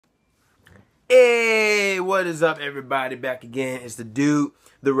what is up, everybody? Back again. It's the dude,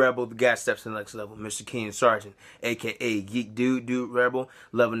 the rebel, the guy steps in the next level, Mr. Keenan Sargent, aka Geek Dude Rebel,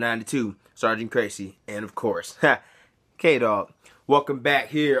 level 92, Sergeant Crazy, and of course, K-Dog. Welcome back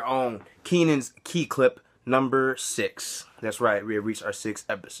here on Keenan's KeeKlip number 6. That's right, we have reached our 6th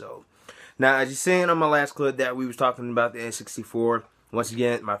episode. Now, as you seen on my last clip that we was talking about the N64, once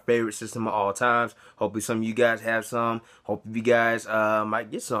again, my favorite system of all times. Hopefully some of you guys have some. Hopefully you guys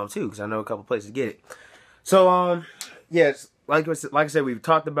might get some too, because I know a couple places to get it. So, yes, like I said, we've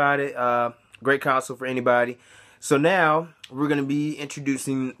talked about it. Great console for anybody. So now, we're going to be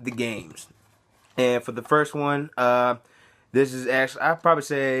introducing the games. And for the first one, this is actually, I'd probably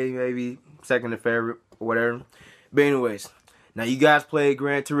say maybe second to favorite or whatever. But anyways, now you guys play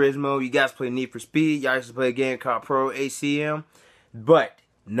Gran Turismo. You guys play Need for Speed. Y'all used to play a game called Pro ACM. But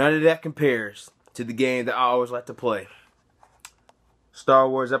none of that compares to the game that I always like to play. Star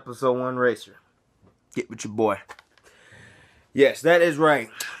Wars Episode 1 Racer. Get with your boy. Yes, that is right.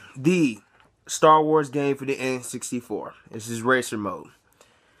 The Star Wars game for the N64. This is Racer Mode.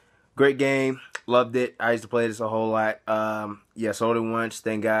 Great game. Loved it. I used to play this a whole lot. Yeah, sold it once.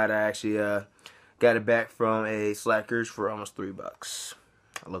 Thank God I actually got it back from a Slackers for almost $3.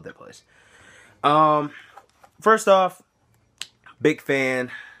 I love that place. First off, big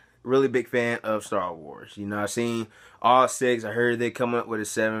fan, really big fan of Star Wars. You know, I've seen all 6. I heard they coming up with a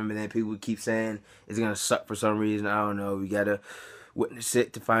 7, but then people keep saying it's going to suck for some reason. I don't know. We got to witness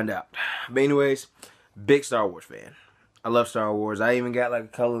it to find out. But anyways, big Star Wars fan. I love Star Wars. I even got like a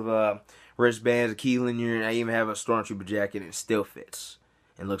couple of wristbands, a key linear, and I even have a Stormtrooper jacket, and it still fits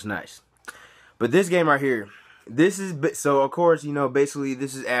and looks nice. But this game right here, this is, so of course, you know, basically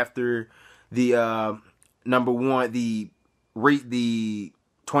this is after the number 1, the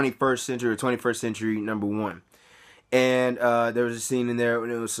 21st century or 21st century number 1. And there was a scene in there when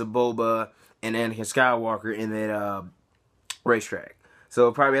it was Sebulba and Anakin Skywalker in that racetrack.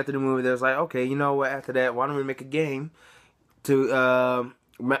 So probably after the movie, they was like, okay, you know what? After that, why don't we make a game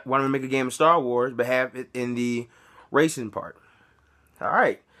of Star Wars, but have it in the racing part? All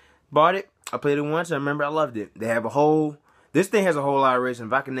right, bought it. I played it once. I remember I loved it. They have this thing has a whole lot of racing.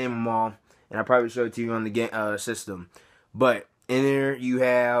 If I can name them all, and I probably show it to you on the game system. But in there you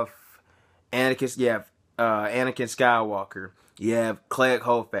have Anakin Skywalker. You have Clegg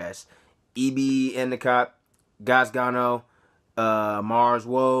Holfast, E.B. Endicott, Gazgano, Mars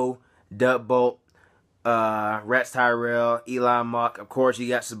Woe, Dub Bolt, Rex Tyrell, Eli Mock. Of course, you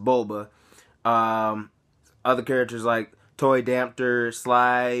got Sebulba. Other characters like Toy Dampter,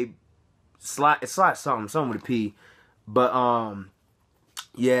 Sly something with a P. But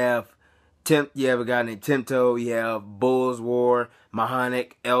you have a guy named Timto. You have Bulls War,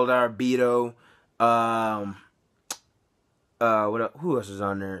 Mahonic, Eldar Beto. What else? Who else is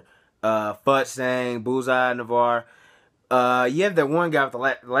on there? Fut Sang, Bullseye Navarre. You have that one guy with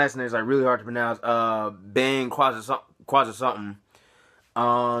the last name is like really hard to pronounce. Bang Quasi something.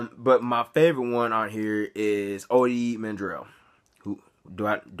 But my favorite one on here is Odie Mandrell. Who do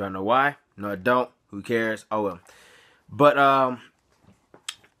I know why? No, I don't. Who cares? Oh well. But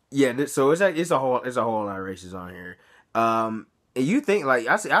yeah. So it's a whole lot of races on here. And you think like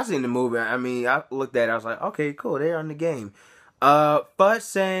I seen the movie. I mean, I looked at it. I was like, okay, cool. They're on the game. Fut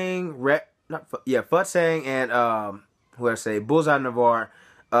Sang and who I say, Bullseye Navarre.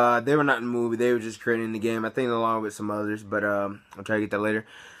 They were not in the movie. They were just creating the game. I think along with some others, but I'll try to get that later.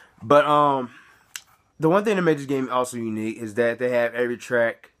 But the one thing that made this game also unique is that they have every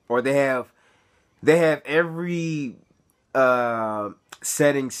track, or they have every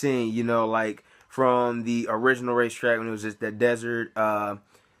setting scene. You know, like from the original racetrack when it was just that desert.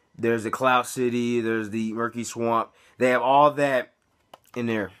 There's the Cloud City. There's the Murky Swamp. They have all that in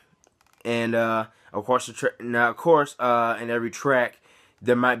there, and of course, in every track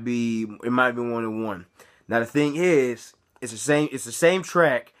it might be 1-on-1. Now the thing is, it's the same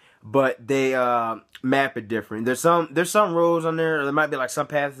track, but they map it different. There's some roads on there. Or there might be like some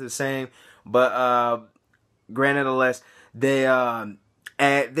paths the same, but granted, they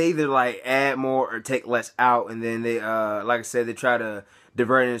either like add more or take less out, and then they like I said, they try to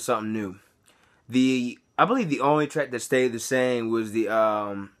divert it into something new. I believe the only track that stayed the same was the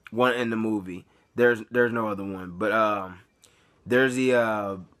one in the movie. There's no other one, but there's the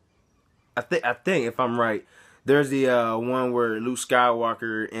I think if I'm right, there's the one where Luke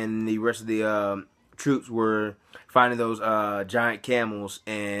Skywalker and the rest of the troops were finding those giant camels,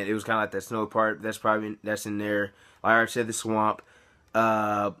 and it was kind of like that snow part. That's in there. Like I said, the swamp,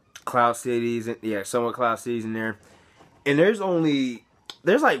 Cloud Cities, and yeah, somewhat Cloud Cities in there. And there's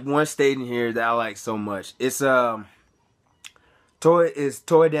like one stage in here that I like so much. It's Toy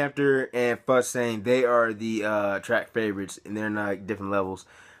Adapter and Fuss saying they are the track favorites, and they're not different levels.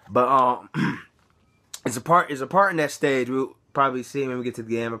 But it's a part in that stage. We'll probably see when we get to the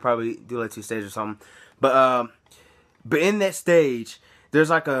game. I'll probably do like 2 stages or something. But in that stage, there's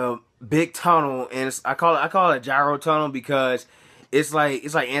like a big tunnel, and I call it a gyro tunnel because it's like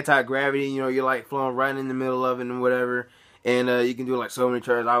anti-gravity. You know, you're like flowing right in the middle of it and whatever. And you can do like so many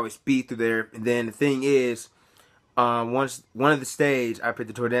turns. I always speed through there. And then the thing is, one of the stage, I picked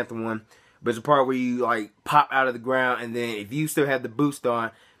the Toy Adapter one, but it's a part where you like pop out of the ground, and then if you still have the boost on,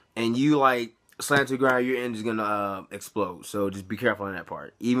 and you like slam to the ground, your engine's gonna explode. So just be careful on that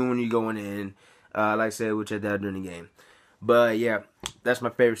part. Even when you're going in, like I said, we'll check that out during the game. But yeah, that's my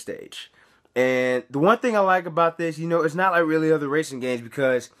favorite stage. And the one thing I like about this, you know, it's not like really other racing games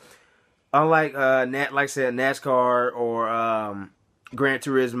because unlike like I said, NASCAR or Gran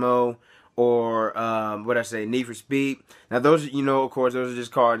Turismo or what I say, Need for Speed. Now those, you know, of course, those are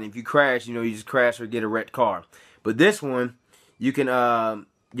just cars. And if you crash, you know, you just crash or get a wrecked car. But this one, you can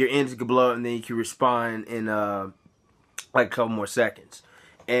your engine can blow up and then you can respawn in like a couple more seconds.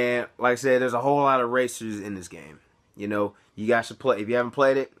 And like I said, there's a whole lot of racers in this game. You know, you guys should play. If you haven't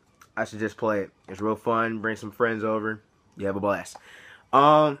played it, I should just play it. It's real fun. Bring some friends over. You have a blast.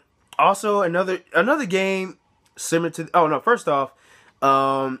 Also, another game similar to... Oh, no. First off,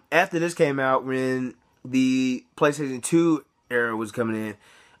 after this came out, when the PlayStation 2 era was coming in,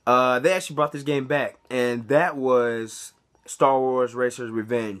 they actually brought this game back. And that was Star Wars Racers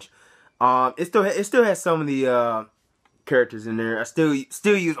Revenge. It still has some of the characters in there. I still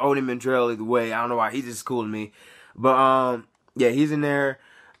use Odin Mandrell either way. I don't know why. He's just cool to me. But yeah, he's in there.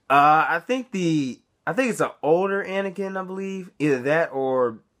 I think it's an older Anakin, I believe. Either that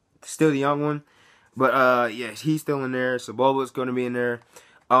or still the young one. But yeah, he's still in there. So Boba's going to be in there.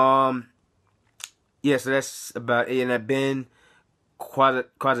 Yeah, so that's about it. And that Ben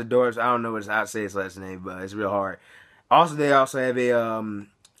Quasadores, I don't know how to say his last name, but it's real hard. Also, they also have a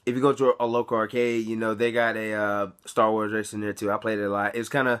if you go to a local arcade, you know, they got a Star Wars race in there too. I played it a lot. It's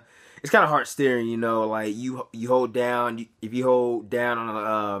kind of hard steering, you know, like you hold down. If you hold down on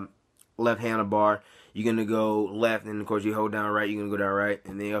the left handlebar, you're gonna go left, and of course you hold down right, you're gonna go down right,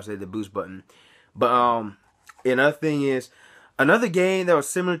 and then you also have the boost button. But another thing is another game that was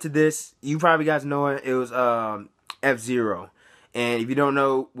similar to this. You probably guys know it. It was F-Zero. And if you don't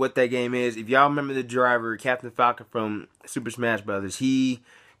know what that game is, if y'all remember the driver, Captain Falcon from Super Smash Brothers, he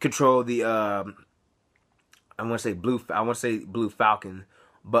controlled the I want to say Blue Falcon,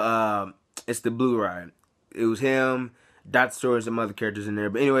 but it's the Blue Ride. It was him, Dot Story, and some other characters in there.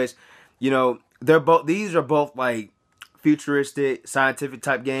 But anyways, you know, these are both like futuristic, scientific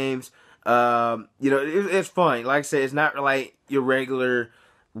type games. You know, it's fun. Like I said, it's not like your regular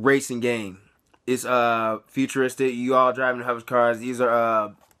racing game. It's futuristic. You all driving hover cars. These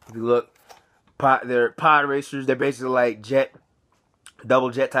are if you look, they're pod racers. They're basically like double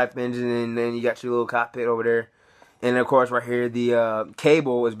jet type engine, and then you got your little cockpit over there. And of course, right here, the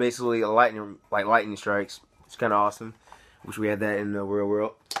cable is basically a lightning strikes. It's kind of awesome. Wish we had that in the real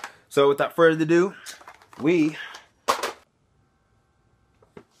world. So without further ado, we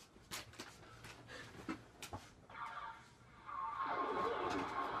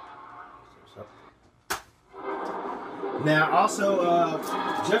now also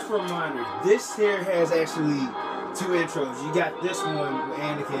just for a reminder, this here has actually 2 intros. You got this one with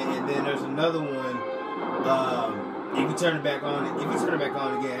Anakin, and then there's another one. If you turn it back on,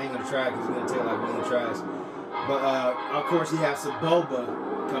 again, I ain't gonna try because it's gonna take like a million tries. But of course, you have some Boba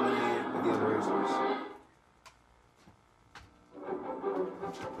coming in with the other racers.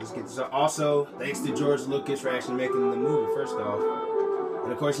 Let's get this up. Also, thanks to George Lucas for actually making the movie. First off,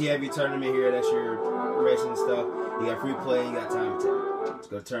 and of course, you have your tournament here. That's your racing and stuff. You got free play. You got time attack. Let's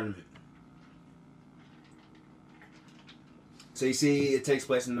go to tournament. So you see, it takes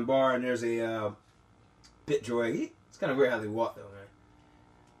place in the bar, and there's a pit droid. It's kind of weird how they walk, though, man.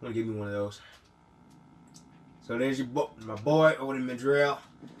 I'm gonna give me one of those. So there's my boy, Odin Mandrell.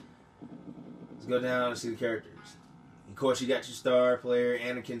 Let's go down and see the characters. Of course, you got your star player,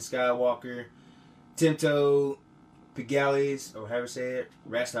 Anakin Skywalker, Tinto Pigalis, or however you say it,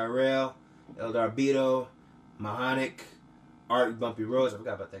 Rastarel, Eldar Beto, Mahonic, Art Bumpy Rose, I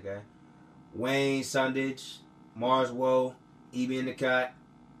forgot about that guy, Wayne Sundage, Mars Woe, E.B. Endicott,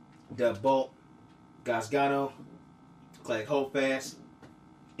 Dub Bolt, Gasgano, Clegg Holdfast,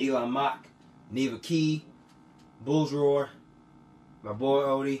 Elon Mock, Neva Key, Bulls Roar, my boy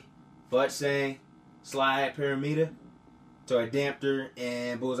Odie, Bud Sang, Slide Pyramida, Toy Adapter,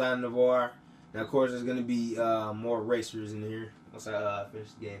 and Bullseye Navarre. Now, of course, there's going to be more racers in here once I finish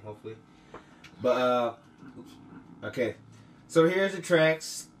the game, hopefully. But, oops. Okay. So here's the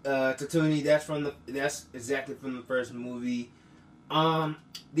tracks. Tatooine, that's exactly from the first movie.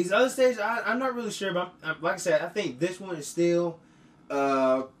 These other stages, I'm not really sure, but like I said, I think this one is still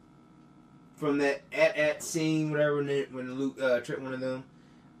from that at scene, whatever, when Luke tricked one of them.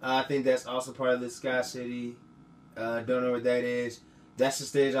 I think that's also part of the Sky City. Don't know what that is. That's the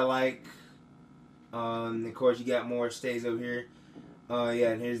stage I like. Of course, you got more stages over here. Yeah,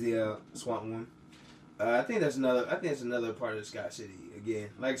 and here's the swamp one. I think that's another. I think it's another part of the Sky City again.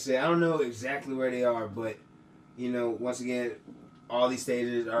 Like I said, I don't know exactly where they are, but you know, once again, all these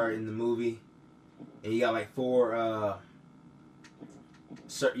stages are in the movie, and you got like four.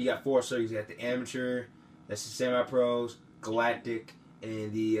 You got four circuits. You got the amateur, that's the semi-pros, galactic,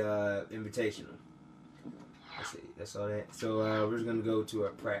 and the invitational. Let's see, that's all that. So we're just gonna go to our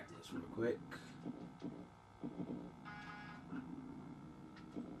practice real quick.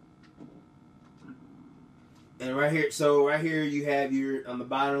 And right here you have your, on the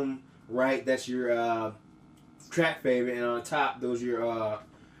bottom right, that's your track favorite, and on the top, those are your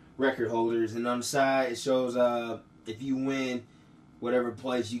record holders. And on the side, it shows if you win whatever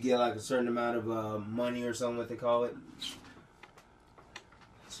place, you get like a certain amount of money or something, what they call it.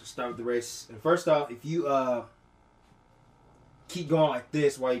 So start with the race. And first off, if you keep going like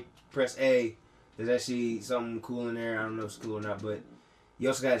this while you press A, there's actually something cool in there. I don't know if it's cool or not, but you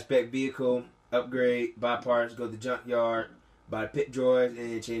also got to spec vehicle, upgrade, buy parts, go to the junkyard, buy pit droids,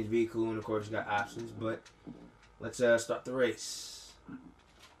 and change vehicle. And of course, you got options. But let's start the race.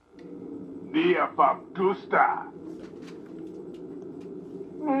 Via Gusta.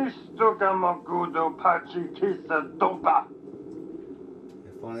 Misto Gamagudo Pachi Tisa Dopa.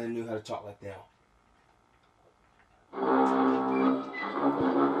 If only I knew how to talk like that.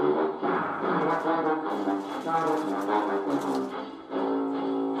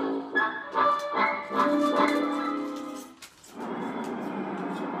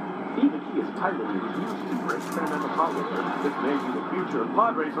 Piloting is used for experimental pod racer. This may be the future of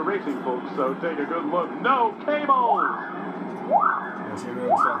pod racer racing, folks, so take a good look. No cables! Let's hear we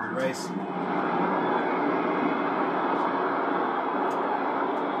start the race.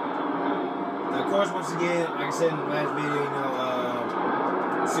 Now, of course, once again, like I said in the last video, you know,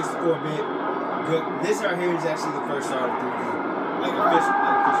 64-bit. Good. This right here is actually the first start of 3D. Like official 3D.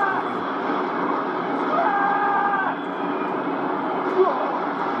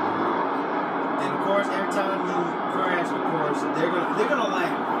 Every time you crash, of course, they're gonna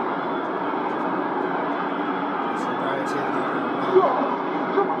laugh. So probably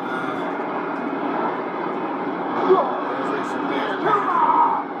there's some bad pain.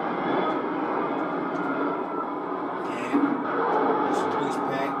 And there's some boost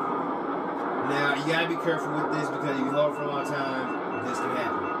pack. Now you gotta be careful with this because if you hold it for a long time, this can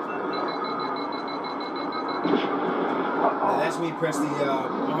happen. Now that's when you press the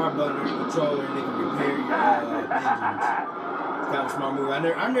R button on your controller and they can repair your engines. It's kind of a smart move. I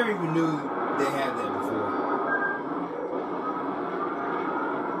never even knew they had that before.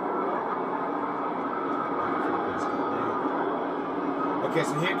 Okay,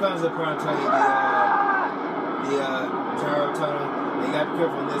 so here comes the part I'm telling you, the gyro tunnel. Now you gotta be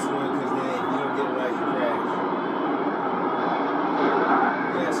careful on this one because then if you don't get it right, you crash.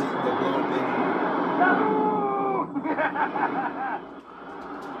 Yeah, see, they're blowing up engine.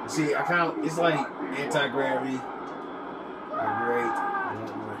 See, I kind of, it's like anti-gravity. Great.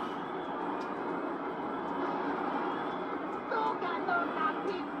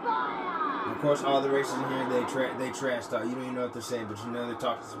 And of course, all the races in here, they trash talk. You don't even know what they're saying, but you know they're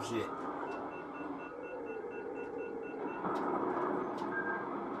talking some shit.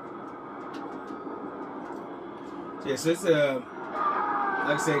 So yeah, so it's like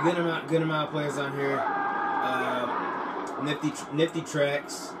I said, good amount of players on here. Nifty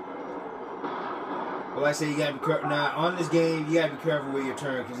tracks. But like I said, you gotta be careful. Now on this game, you gotta be careful with your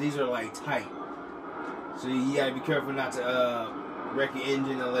turn because these are like tight. So you gotta be careful not to wreck your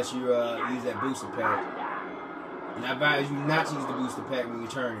engine unless you use that booster pack. And I advise you not to use the booster pack when you're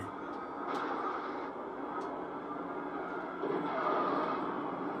turning.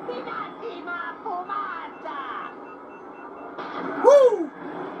 Woo!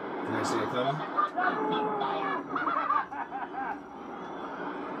 Can I see it coming?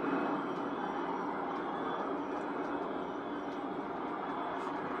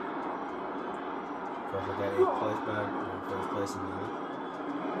 Of course, I got 8th place back, first place in the league.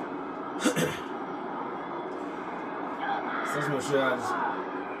 So I just want to show you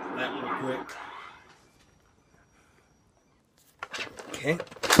that real quick. Okay.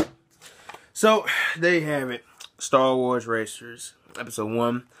 So, there you have it. Star Wars Racers, Episode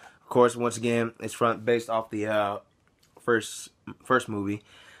 1. Of course, once again, it's based off the first movie.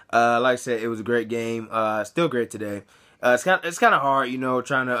 Like I said, it was a great game. Still great today. It's kind of hard, you know,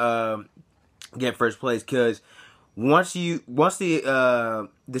 trying to get first place, because once the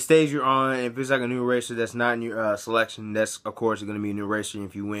stage you're on, if it's like a new racer that's not in your selection, that's of course going to be a new racer. And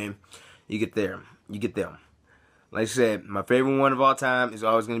if you win, you get there. You get them. Like I said, my favorite one of all time is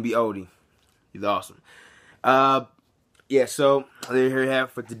always going to be Odie. He's awesome. Yeah, so there you have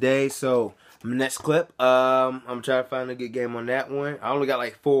it for today. So next clip, I'm gonna try to find a good game on that one. I only got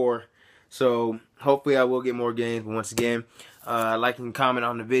like 4, so hopefully I will get more games. But once again, like and comment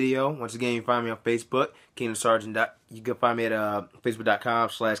on the video. Once again, you can find me on Facebook, Keenan Sargent. You can find me at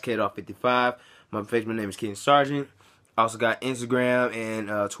facebook.com/KDoff55. My Facebook name is Keenan Sargent. Also got Instagram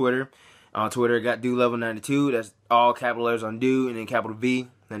and Twitter. On Twitter, I got DudeLevel92. That's all capital letters on Dude and then capital V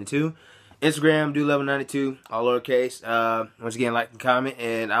 92. Instagram, DudeLevel92, all lowercase. Once again, like and comment,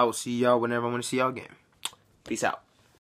 and I will see y'all whenever I want to see y'all again. Peace out.